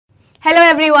Hello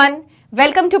everyone,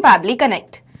 welcome to Pabbly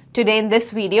Connect. Today in this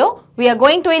video, we are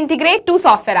going to integrate two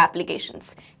software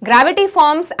applications, Gravity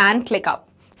Forms and ClickUp.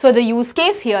 So the use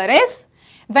case here is,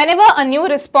 whenever a new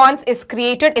response is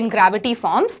created in Gravity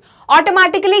Forms,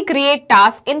 automatically create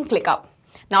task in ClickUp.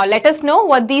 Now let us know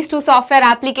what these two software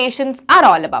applications are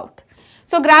all about.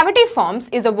 So Gravity Forms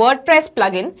is a WordPress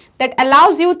plugin that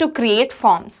allows you to create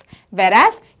forms,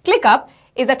 whereas ClickUp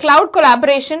is a cloud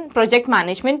collaboration project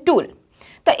management tool.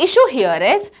 The issue here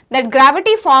is that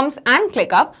Gravity Forms and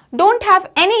ClickUp don't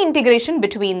have any integration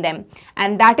between them,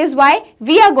 and that is why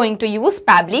we are going to use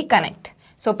Pabbly Connect.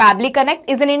 So Pabbly Connect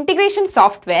is an integration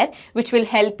software which will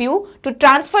help you to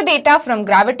transfer data from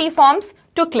Gravity Forms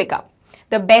to ClickUp.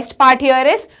 The best part here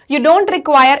is you don't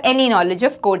require any knowledge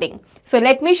of coding. So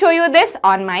let me show you this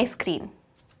on my screen.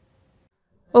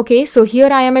 Okay, so here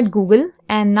I am at Google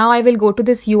and now I will go to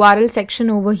this URL section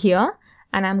over here.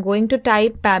 And I'm going to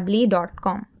type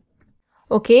pabbly.com.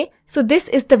 Okay, so this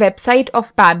is the website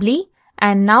of Pabbly,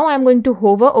 and now I'm going to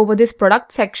hover over this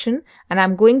product section and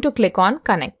I'm going to click on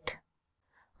connect.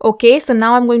 Okay, so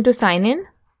now I'm going to sign in.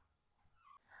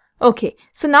 Okay,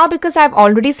 so now because I've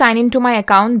already signed into my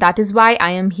account, that is why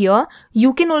I am here.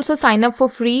 You can also sign up for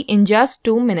free in just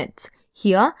 2 minutes.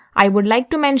 Here, I would like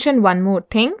to mention one more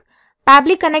thing.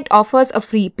 Pabbly Connect offers a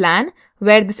free plan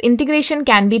where this integration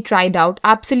can be tried out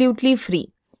absolutely free.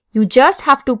 You just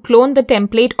have to clone the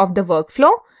template of the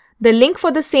workflow. The link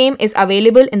for the same is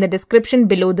available in the description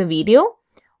below the video.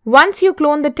 Once you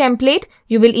clone the template,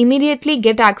 you will immediately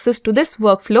get access to this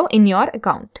workflow in your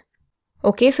account.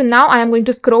 Okay, so now I am going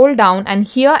to scroll down and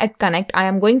here at Connect, I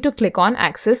am going to click on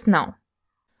Access Now.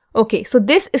 Okay, so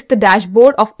this is the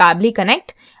dashboard of Pabbly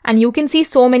Connect and you can see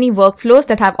so many workflows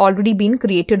that have already been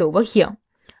created over here.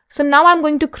 So now I'm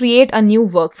going to create a new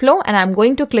workflow and I'm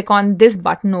going to click on this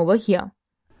button over here.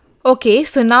 Okay,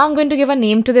 so now I'm going to give a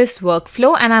name to this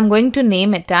workflow and I'm going to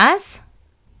name it as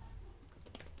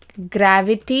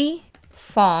Gravity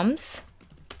Forms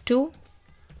to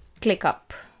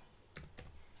ClickUp.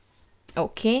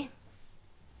 Okay.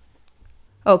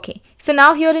 Okay, so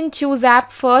now here in Choose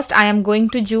App, first I am going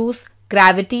to choose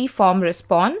Gravity Form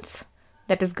Response,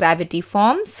 that is Gravity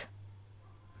Forms.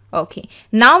 Okay,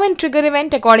 now in Trigger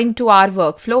Event, according to our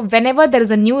workflow, whenever there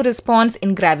is a new response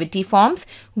in Gravity Forms,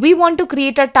 we want to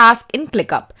create a task in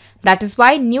ClickUp. That is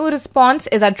why New Response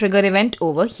is our trigger event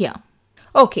over here.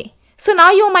 Okay, so now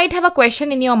you might have a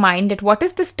question in your mind that what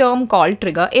is this term called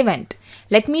trigger event?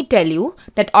 Let me tell you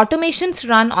that automations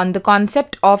run on the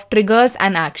concept of triggers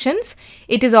and actions.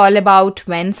 It is all about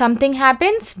when something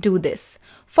happens, do this.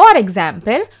 For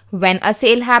example, when a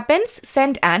sale happens,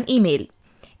 send an email.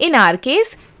 In our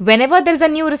case, whenever there is a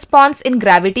new response in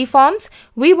Gravity Forms,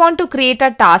 we want to create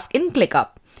a task in ClickUp.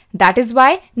 That is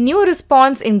why new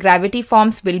response in Gravity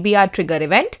Forms will be our trigger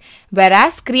event,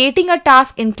 whereas creating a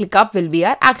task in ClickUp will be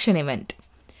our action event.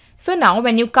 So now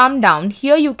when you come down,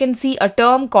 here you can see a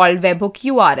term called webhook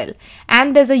URL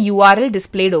and there's a URL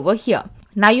displayed over here.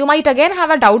 Now you might again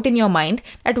have a doubt in your mind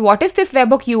that what is this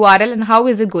webhook URL and how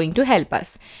is it going to help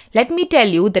us? Let me tell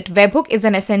you that webhook is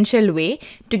an essential way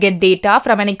to get data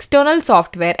from an external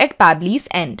software at Pabbly's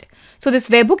end. So this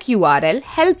webhook URL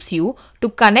helps you to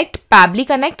connect Pabbly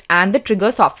Connect and the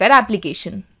Trigger software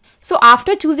application. So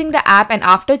after choosing the app and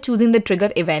after choosing the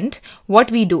trigger event,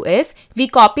 what we do is we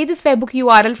copy this webhook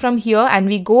URL from here and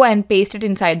we go and paste it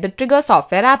inside the Trigger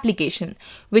software application,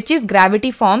 which is Gravity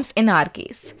Forms in our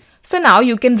case. So now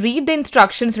you can read the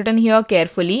instructions written here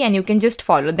carefully and you can just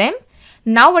follow them.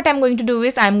 Now what I'm going to do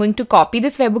is I'm going to copy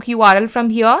this webhook URL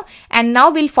from here and now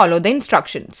we'll follow the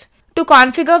instructions. To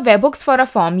configure webhooks for a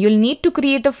form, you'll need to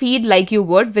create a feed like you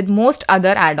would with most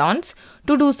other add-ons.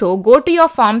 To do so, go to your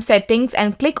form settings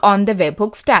and click on the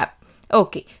webhooks tab.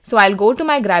 Okay, so I'll go to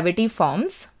my Gravity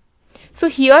Forms. So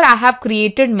here I have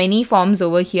created many forms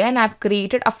over here and I've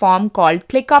created a form called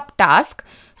ClickUp task.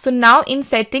 So now in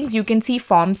settings, you can see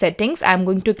form settings. I'm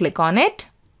going to click on it.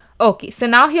 Okay, so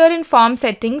now here in form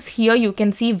settings, here you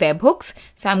can see webhooks.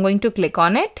 So I'm going to click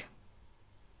on it.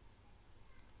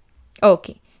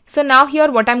 Okay. So now here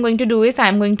what I'm going to do is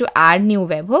I'm going to add new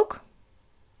webhook.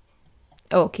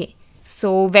 Okay,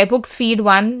 so webhooks feed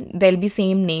 1, there'll be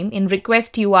same name. In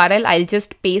request URL, I'll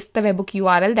just paste the webhook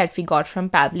URL that we got from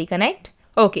Pabbly Connect.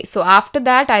 Okay, so after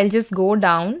that, I'll just go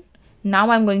down. Now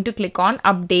I'm going to click on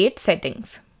update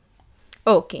settings.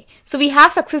 Okay, so we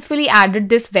have successfully added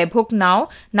this webhook now.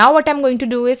 Now what I'm going to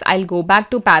do is I'll go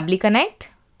back to Pabbly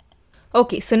Connect.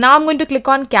 Okay, so now I'm going to click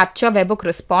on Capture Webhook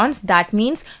Response. That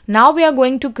means now we are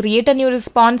going to create a new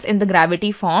response in the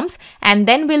Gravity Forms and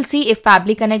then we'll see if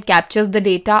Pabbly Connect captures the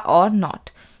data or not.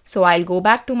 So I'll go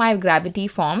back to my gravity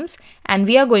forms and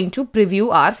we are going to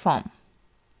preview our form.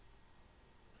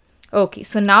 Okay,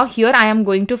 so now here I am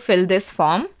going to fill this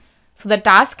form. So the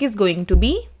task is going to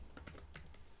be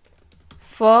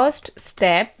first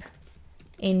step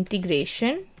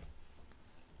integration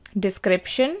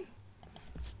description.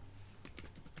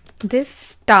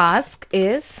 This task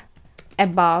is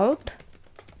about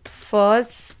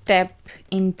first step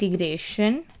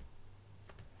integration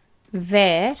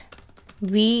where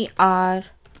we are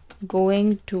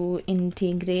going to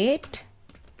integrate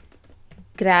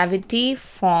gravity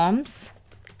forms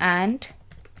and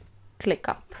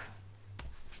ClickUp.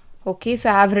 Okay,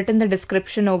 so I have written the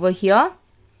description over here.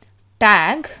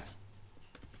 Tag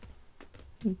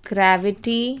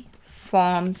gravity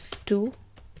forms to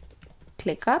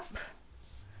ClickUp.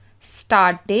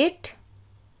 Start date.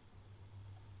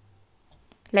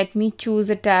 Let me choose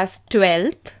it as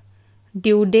 12th.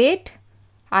 Due date,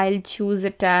 I'll choose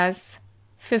it as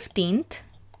 15th.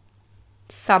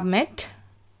 Submit.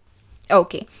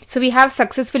 Okay, so we have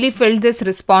successfully filled this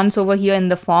response over here in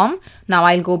the form. Now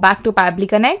I'll go back to Pabbly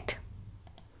Connect.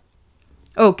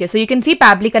 Okay, so you can see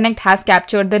Pabbly Connect has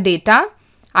captured the data.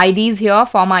 IDs here,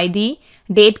 form ID,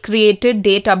 date created,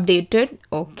 date updated.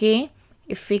 Okay,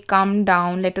 if we come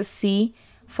down, let us see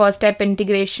first step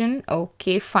integration.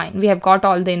 Okay, fine. We have got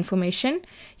all the information.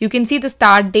 You can see the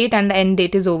start date and the end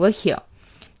date is over here.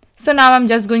 So now I'm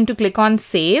just going to click on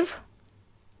save.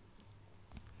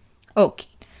 Okay.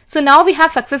 So now we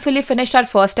have successfully finished our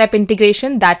first step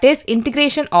integration, that is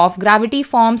integration of gravity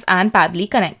forms and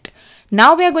Pabbly Connect.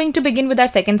 Now we are going to begin with our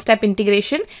second step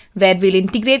integration where we'll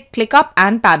integrate ClickUp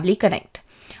and Pabbly Connect.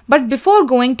 But before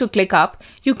going to ClickUp,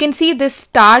 you can see this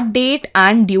start date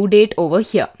and due date over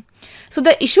here. So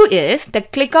the issue is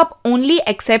that ClickUp only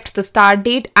accepts the start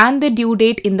date and the due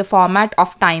date in the format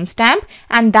of timestamp,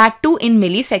 and that too in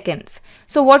milliseconds.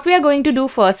 So what we are going to do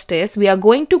first is we are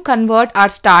going to convert our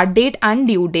start date and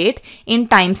due date in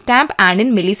timestamp and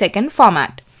in millisecond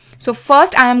format. So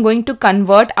first I am going to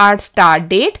convert our start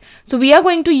date. So we are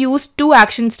going to use two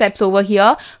action steps over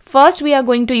here. First we are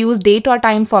going to use date or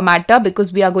time formatter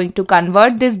because we are going to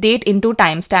convert this date into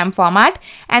timestamp format,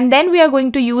 and then we are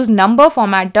going to use number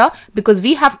formatter because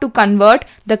we have to convert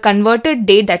the converted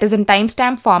date that is in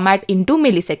timestamp format into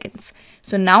milliseconds.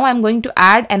 So now I'm going to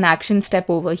add an action step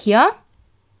over here.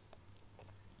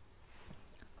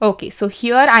 Okay, so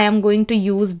here I am going to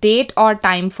use date or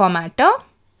time formatter.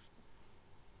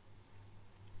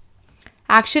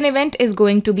 Action event is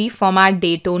going to be format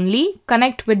date only.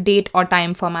 Connect with date or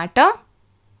time formatter.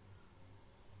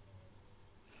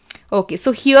 Okay,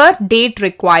 so here date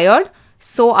required.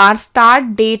 So our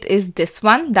start date is this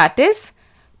one, that is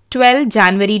 12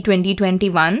 January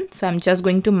 2021. So I'm just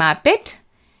going to map it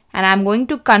and I'm going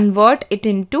to convert it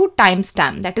into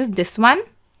timestamp, that is this one.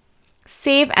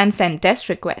 Save and send test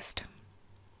request.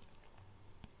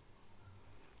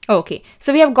 Okay,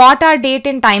 so we have got our date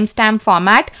in timestamp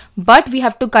format, but we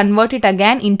have to convert it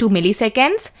again into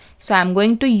milliseconds. So I'm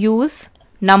going to use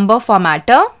number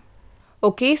formatter.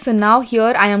 Okay, so now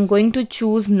here I am going to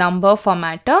choose number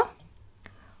formatter.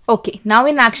 Okay, now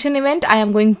in action event, I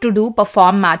am going to do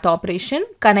perform math operation,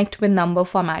 connect with number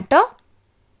formatter.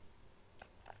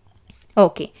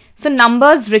 Okay, so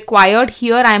numbers required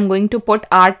here, I am going to put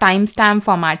our timestamp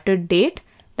formatted date,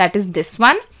 that is this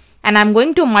one. And I'm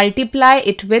going to multiply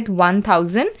it with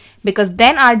 1000 because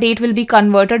then our date will be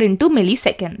converted into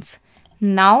milliseconds.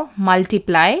 Now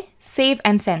multiply, save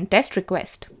and send test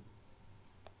request.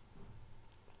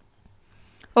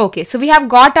 Okay, so we have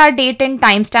got our date in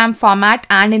timestamp format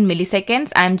and in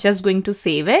milliseconds. I'm just going to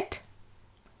save it.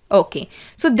 Okay,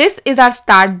 so this is our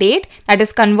start date that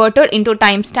is converted into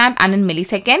timestamp and in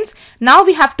milliseconds. Now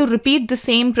we have to repeat the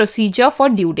same procedure for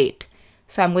due date.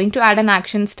 So I'm going to add an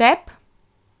action step.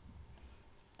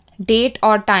 Date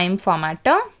or time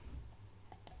formatter.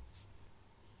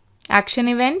 Action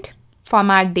event,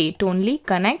 format date only,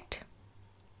 connect.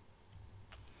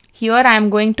 Here I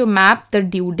am going to map the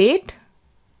due date.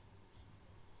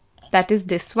 That is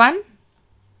this one.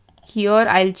 Here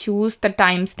I'll choose the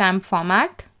timestamp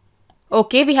format.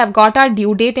 Okay, we have got our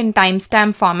due date in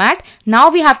timestamp format.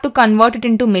 Now we have to convert it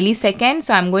into milliseconds.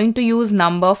 So I'm going to use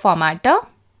number formatter.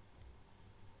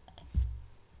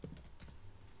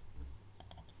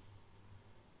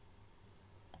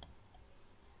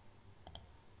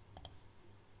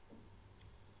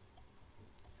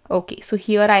 Okay, so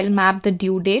here I'll map the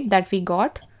due date that we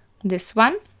got, this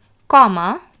one,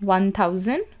 comma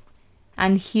 1000,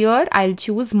 and here I'll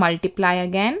choose multiply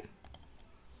again.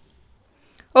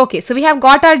 Okay, so we have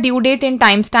got our due date in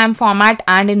timestamp format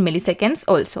and in milliseconds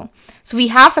also. So we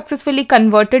have successfully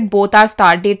converted both our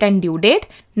start date and due date.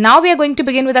 Now we are going to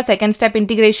begin with our second step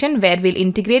integration where we'll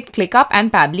integrate ClickUp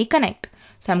and Pabbly Connect.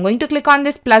 So I'm going to click on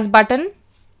this plus button.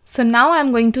 So now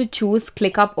I'm going to choose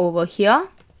ClickUp over here.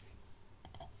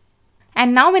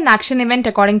 And now in action event,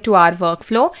 according to our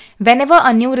workflow, whenever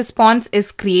a new response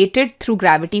is created through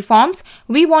Gravity Forms,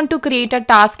 we want to create a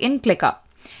task in ClickUp.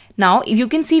 Now, you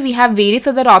can see we have various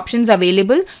other options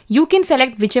available. You can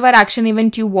select whichever action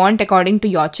event you want according to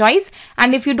your choice.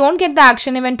 And if you don't get the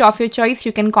action event of your choice,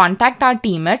 you can contact our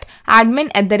team at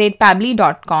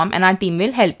admin@pabbly.com and our team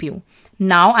will help you.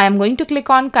 Now, I am going to click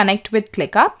on Connect with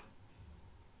ClickUp.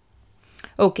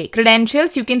 Okay,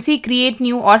 credentials, you can see create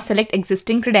new or select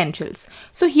existing credentials.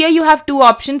 So here you have two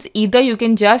options. Either you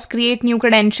can just create new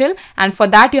credential and for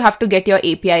that you have to get your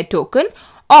API token,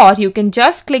 or you can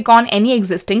just click on any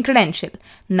existing credential.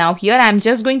 Now here I'm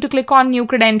just going to click on new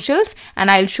credentials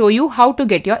and I'll show you how to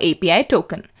get your API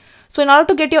token. So in order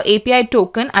to get your API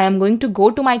token, I am going to go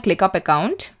to my ClickUp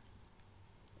account.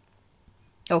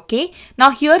 Okay, now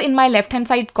here in my left hand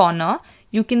side corner,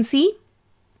 you can see,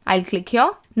 I'll click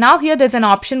here. Now here there's an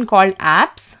option called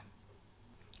apps.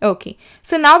 Okay,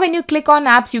 so now when you click on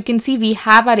apps, you can see we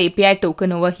have our API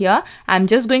token over here. I'm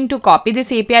just going to copy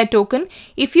this API token.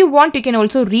 If you want, you can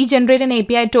also regenerate an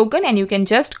API token and you can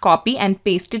just copy and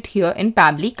paste it here in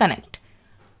Pabbly Connect.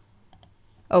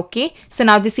 Okay, so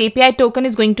now this API token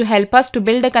is going to help us to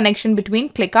build a connection between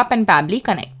ClickUp and Pabbly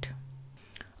Connect.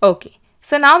 Okay,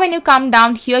 so now when you come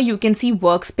down here, you can see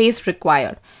workspace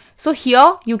required. So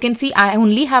here you can see I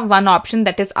only have one option,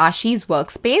 that is Ashi's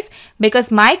workspace, because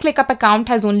my ClickUp account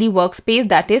has only workspace,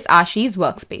 that is Ashi's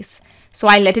workspace. So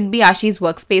I let it be Ashi's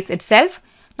workspace itself.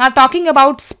 Now talking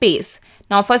about space.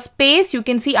 Now for space, you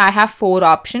can see I have four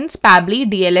options: Pabbly,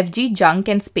 DLFG, Junk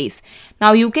and Space.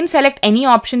 Now you can select any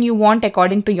option you want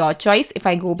according to your choice. If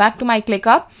I go back to my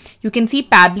ClickUp, you can see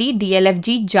Pabbly,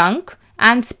 DLFG, Junk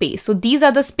and Space. So these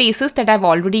are the spaces that I've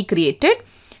already created.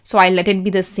 So I'll let it be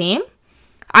the same.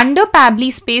 Under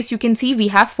Pabbly space, you can see we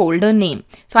have folder name.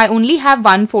 So I only have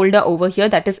one folder over here,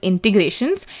 that is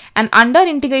integrations, and under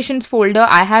integrations folder,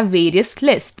 I have various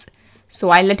lists. So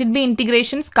I let it be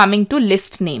integrations coming to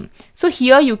list name. So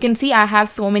here you can see I have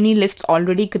so many lists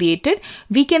already created.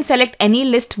 We can select any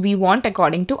list we want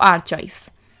according to our choice.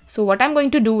 So what I'm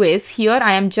going to do is here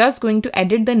I am just going to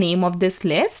edit the name of this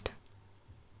list.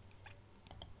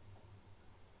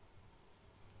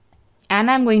 And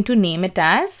I'm going to name it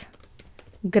as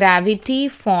Gravity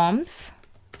Forms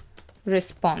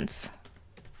Response.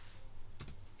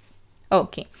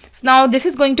 Okay, so now this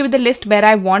is going to be the list where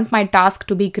I want my task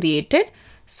to be created.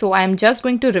 So I'm just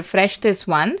going to refresh this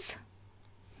once.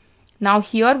 Now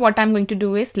here what I'm going to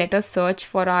do is let us search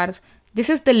for this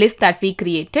is the list that we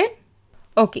created.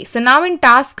 Okay, so now in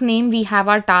task name, we have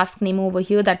our task name over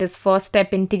here, that is first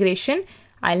step integration.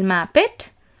 I'll map it.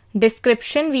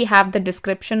 Description, we have the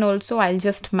description also. I'll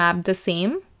just map the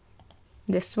same.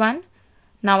 This one.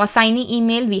 Now assignee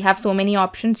email, we have so many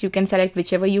options. You can select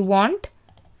whichever you want.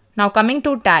 Now coming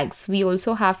to tags, we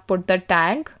also have put the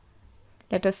tag.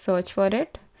 Let us search for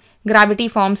it. Gravity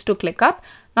Forms to ClickUp.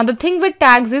 Now the thing with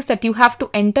tags is that you have to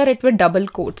enter it with double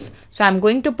quotes. So I'm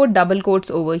going to put double quotes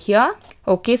over here.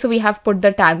 Okay, so we have put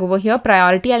the tag over here.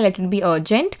 Priority, I'll let it be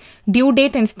urgent. Due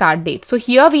date and start date. So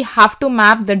here we have to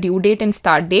map the due date and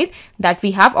start date that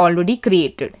we have already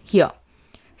created here.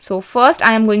 So first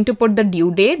I am going to put the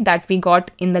due date that we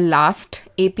got in the last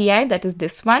API, that is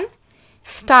this one.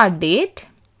 Start date.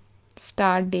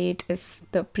 Start date is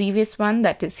the previous one,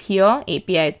 that is here,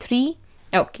 API 3.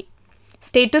 Okay.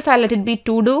 Status, I'll let it be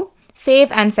to do.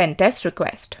 Save and send test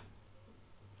request.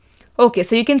 Okay,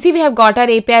 so you can see we have got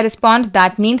our API response.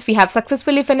 That means we have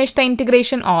successfully finished the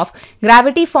integration of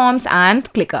Gravity Forms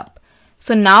and ClickUp.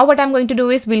 So now what I'm going to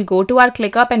do is we'll go to our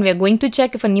ClickUp and we're going to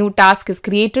check if a new task is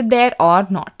created there or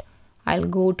not. I'll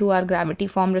go to our Gravity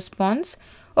Form response.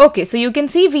 Okay, so you can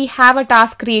see we have a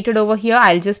task created over here.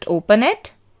 I'll just open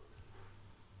it.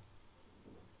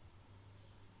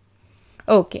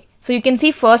 Okay, so you can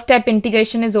see first step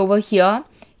integration is over here.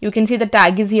 You can see the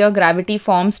tag is here, Gravity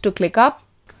Forms to ClickUp.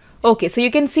 Okay, so you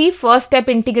can see first step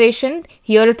integration.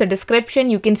 Here is the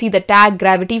description. You can see the tag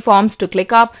Gravity Forms to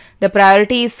ClickUp. The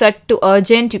priority is set to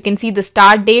urgent. You can see the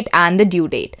start date and the due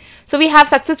date. So we have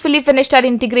successfully finished our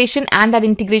integration and that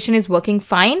integration is working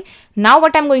fine. Now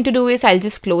what I'm going to do is I'll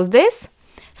just close this.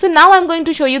 So now I'm going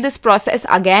to show you this process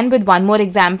again with one more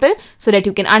example so that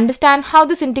you can understand how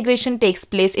this integration takes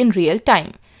place in real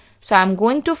time. So I'm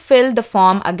going to fill the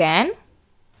form again.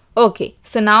 Okay,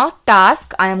 so now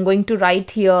task, I am going to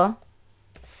write here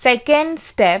second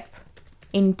step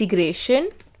integration,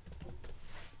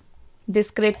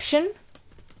 description.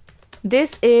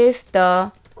 This is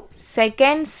the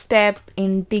second step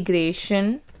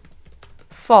integration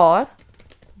for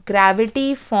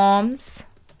Gravity Forms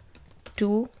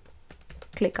to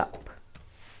ClickUp.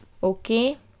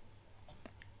 Okay.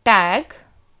 Tag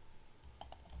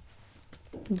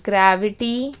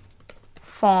Gravity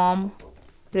Form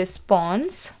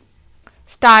response.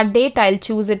 Start date, I'll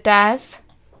choose it as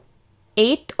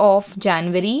 8th of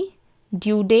January.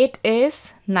 Due date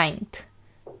is 9th.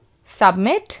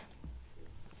 Submit.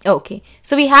 Okay,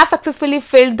 so we have successfully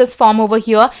filled this form over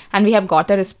here and we have got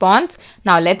a response.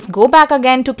 Now let's go back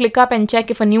again to ClickUp and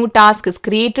check if a new task is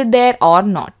created there or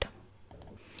not.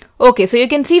 Okay, so you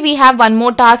can see we have one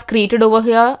more task created over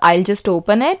here. I'll just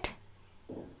open it.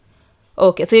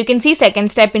 Okay, so you can see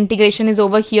second step integration is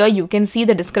over here. You can see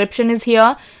the description is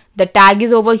here. The tag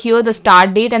is over here, the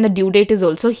start date and the due date is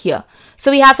also here.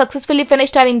 So we have successfully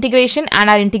finished our integration and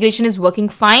our integration is working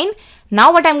fine.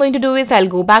 Now what I'm going to do is I'll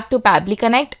go back to Pabbly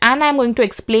Connect and I'm going to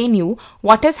explain you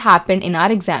what has happened in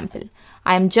our example.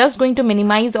 I'm just going to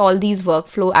minimize all these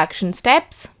workflow action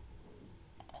steps.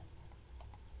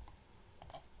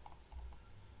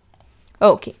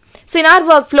 Okay, so in our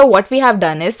workflow, what we have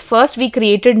done is first we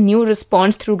created new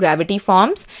response through Gravity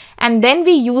Forms and then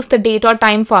we used the date or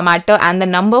time formatter and the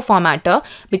number formatter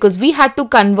because we had to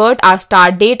convert our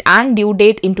start date and due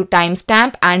date into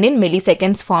timestamp and in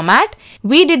milliseconds format.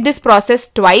 We did this process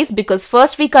twice because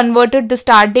first we converted the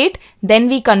start date, then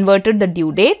we converted the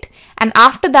due date, and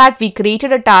after that we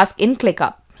created a task in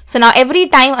ClickUp. So now every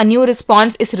time a new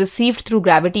response is received through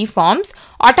Gravity Forms,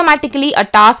 automatically a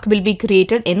task will be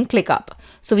created in ClickUp.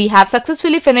 So we have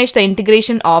successfully finished the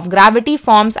integration of Gravity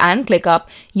Forms and ClickUp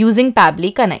using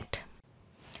Pabbly Connect.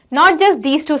 Not just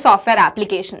these two software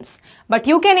applications, but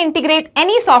you can integrate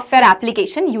any software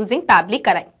application using Pabbly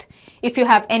Connect. If you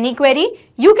have any query,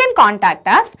 you can contact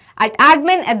us at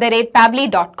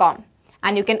admin@pabbly.com,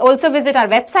 and you can also visit our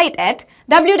website at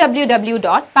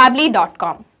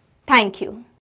www.pabbly.com. Thank you.